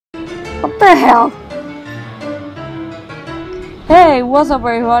What the hell? Hey, what's up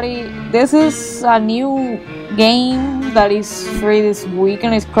everybody? This is a new game that is free this week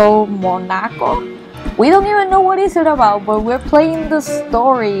and it's called Monaco. We don't even know what is it about, but we're playing the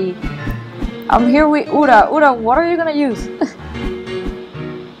story. I'm here with Ura. Ura, what are you gonna use?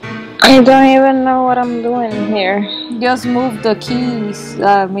 I don't even know what I'm doing here. Just move the keys,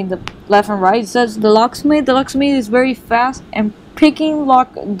 the left and right. It says the locksmith. The locksmith is very fast and picking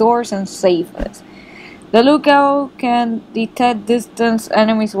lock doors and safes. The lookout can detect distant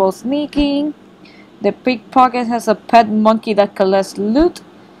enemies while sneaking. The pickpocket has a pet monkey that collects loot.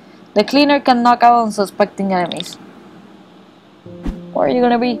 The cleaner can knock out unsuspecting enemies. Where are you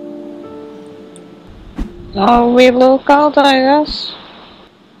gonna be? Oh, we look out, I guess.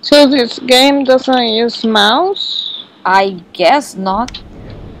 So this game doesn't use mouse? I guess not.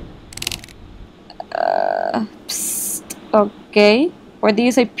 Psst. Okay. Or do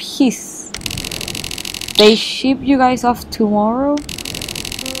you say peace? They ship you guys off tomorrow?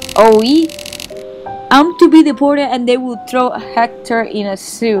 OE? I'm to be deported and they will throw Hector in a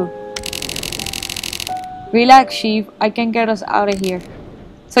zoo. Relax, chief. I can get us out of here.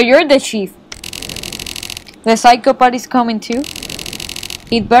 So you're the chief. The psychopath is coming too?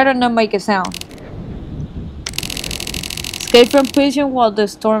 He'd better not make a sound. Escape from prison while the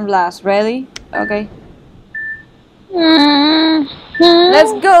storm lasts. Ready? Okay.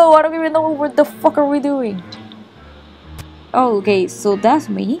 Let's go! I don't even know what the fuck are we doing. Oh, okay, so that's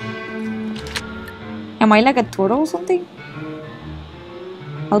me. Am I like a turtle or something?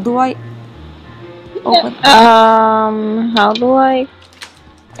 How do I open? How do I?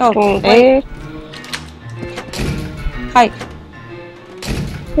 Oh, wait. Hi.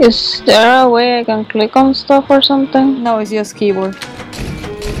 Is there a way I can click on stuff or something? No, it's just keyboard.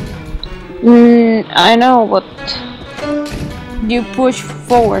 I know, but You push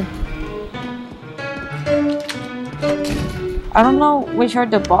forward. I don't know which are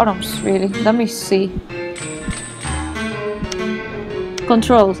the bottoms really. Let me see.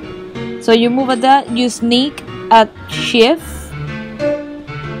 Controls. So you move at that, you sneak at shift.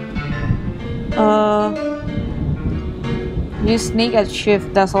 You sneak at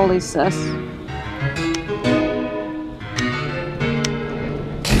shift, that's all it says.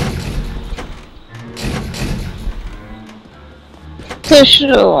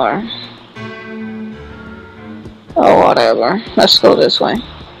 sure. Oh, whatever. Let's go this way.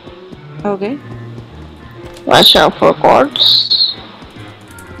 Okay. Watch out for guards.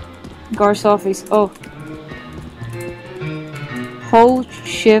 Guard's office. Oh. Hold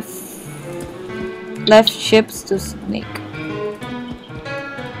shift. Left shifts to sneak.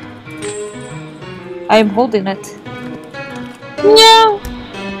 I am holding it. Yeah.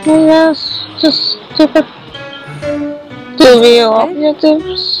 Yes. Just stupid. Review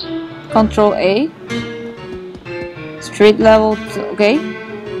objectives. Control A. Street level. Okay.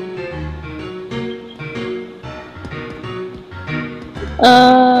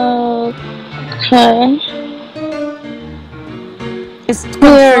 Okay. It's Weird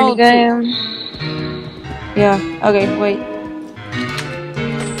control game. Yeah. Okay. Wait.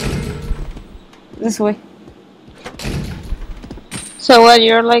 This way. So what?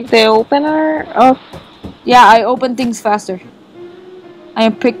 You're like the opener of? Yeah, I open things faster. I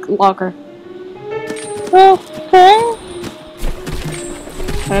am pick locker. Okay.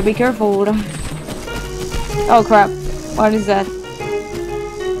 Gotta be careful, Uda. Oh crap. What is that?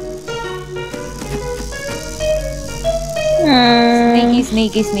 Sneaky,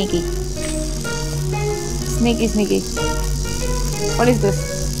 sneaky, sneaky. Sneaky, sneaky. What is this?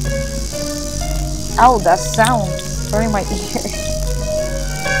 Oh, that sound. Sorry, my ear.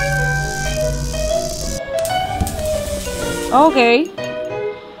 Okay.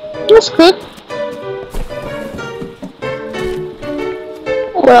 That's good.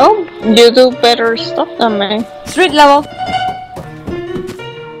 Well, you do better stuff than me. Street level.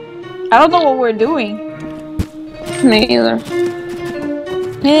 I don't know what we're doing. Me either.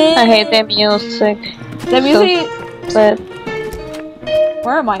 I hate the music. The music. So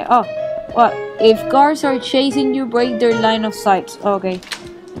Where am I? Oh, what? If guards are chasing you, break their line of sight. Okay.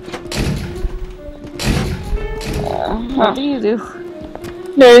 What do you do?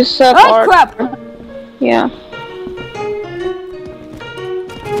 There's a Oh crap! Yeah.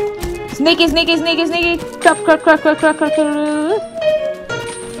 Sneaky, sneaky, sneaky, sneaky! Crap, crap, crap, crap, crap, crap, crap.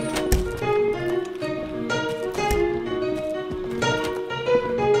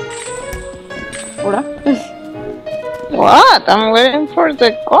 What? What? I'm waiting for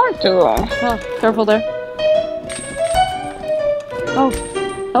the car to go. Oh, careful there. Oh,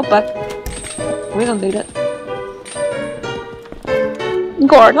 help back. We don't do that.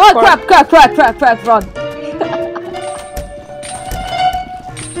 Guard, Oh guard. crap, run.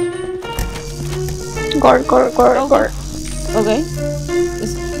 Guard, guard, guard, Okay. guard. Okay.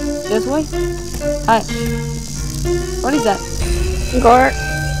 This way? Hi. What is that? Guard.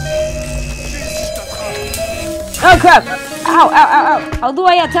 Oh crap! Ow. How do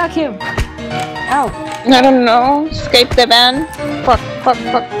I attack him? Ow. I don't know. Escape the van. Fuck.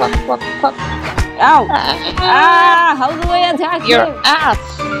 Ow. How do I attack Your him? ass.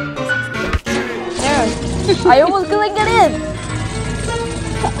 There. I almost couldn't get in.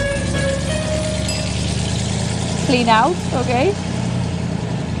 Clean out. Okay.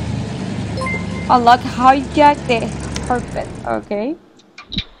 Unlock hijack the perfect. Okay.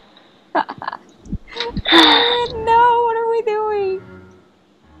 No, what are we doing?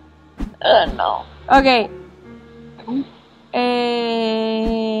 No. Okay.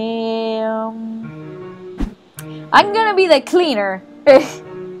 I'm gonna be the cleaner.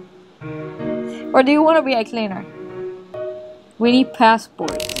 Or do you want to be a cleaner? We need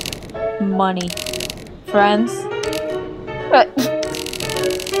passports, money, friends.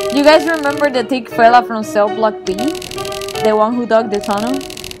 You guys remember the thick fella from cell block B? The one who dug the tunnel?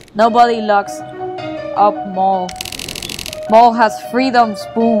 Nobody locks up Mall. Mall has freedom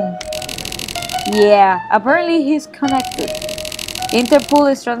spoon. Yeah, apparently he's connected. Interpol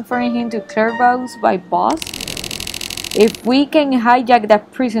is transferring him to Clairvaux by bus. If we can hijack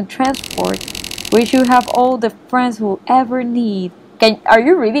that prison transport, we should have all the friends we'll ever need. Are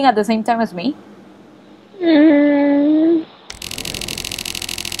you reading at the same time as me?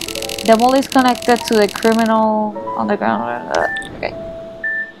 The mall is connected to the criminal underground. Okay.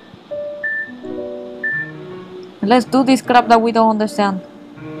 Let's do this crap that we don't understand.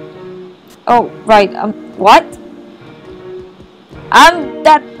 Oh, right. What?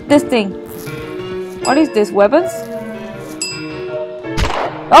 This thing. What is this? Weapons?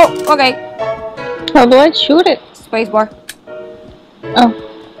 Oh, okay. How do I shoot it? Spacebar. Oh.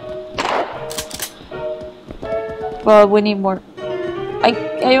 But we need more.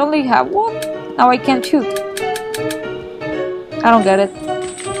 I only have one. Now I can't shoot. I don't get it.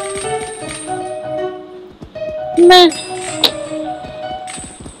 Meh.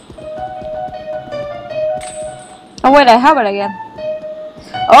 Oh wait, I have it again.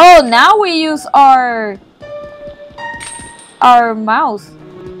 Oh, now we use our mouse.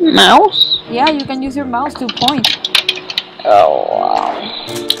 Mouse? Yeah, you can use your mouse to point. Oh wow.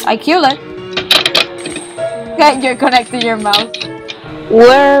 I kill it. Okay, you're connecting your mouse.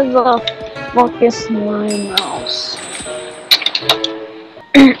 Where the fuck is my mouse?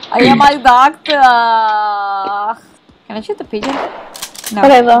 I am a doctor. Can I shoot the pigeon? No.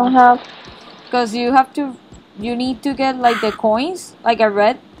 But I don't have. Because you need to get like the coins, like I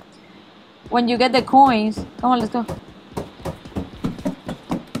read. When you get the coins, come on, let's go.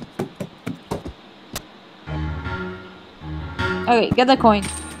 Okay, get the coin.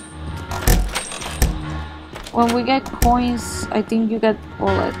 When we get coins, I think you get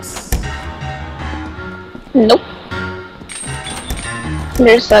bullets. Nope.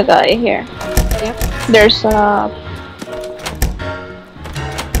 There's a guy here. Yep. There's a.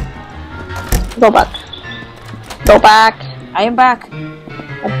 Go back. Go back. I am back.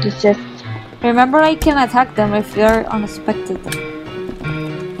 What is this? Remember, I can attack them if they're unexpected.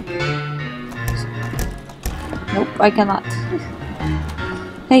 Nope, I cannot.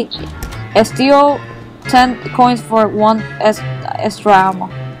 Hey, steal 10 coins for 1 extra ammo.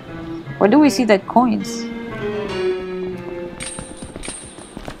 Where do we see that coins?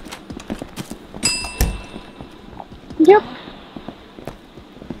 Yep.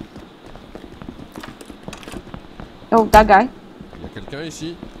 Oh, that guy. Il y a quelqu'un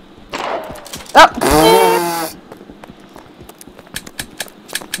ici. Oh!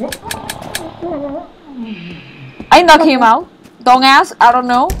 I knocked him out. Don't ask, I don't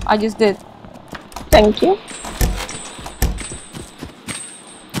know. I just did. Thank you.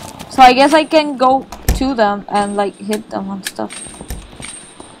 So I guess I can go to them and like hit them and stuff.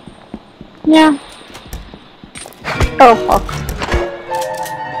 Yeah. Oh fuck.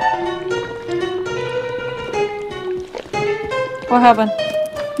 What happened?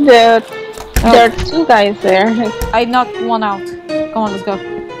 There are two guys there. I knocked one out. Come on, let's go.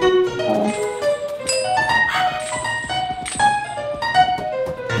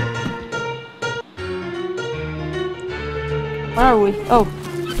 Where are we? Oh.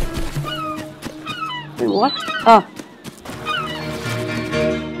 Wait, what? Oh.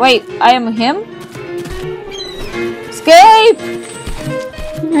 Wait, I am him? Escape!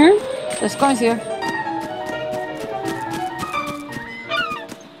 There's coins here.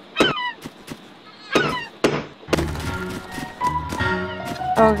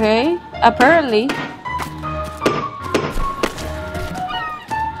 Okay, apparently.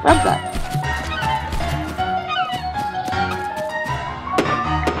 Grab that.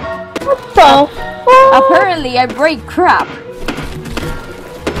 What the fuck? Apparently, I break crap.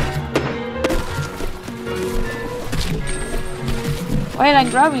 Wait, I'm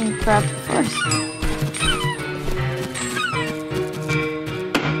grabbing crap first.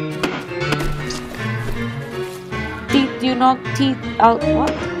 Did you not teeth out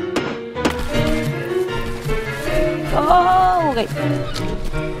what? Oh, okay.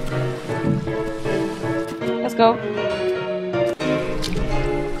 Let's go.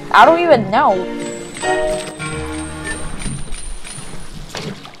 I don't even know.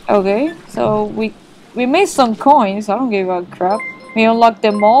 Okay, so we made some coins. I don't give a crap. We unlocked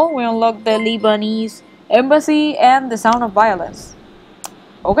the mall. We unlocked the Lebanese embassy and the sound of violence.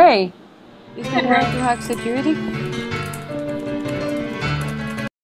 Okay. Is that how to hack security?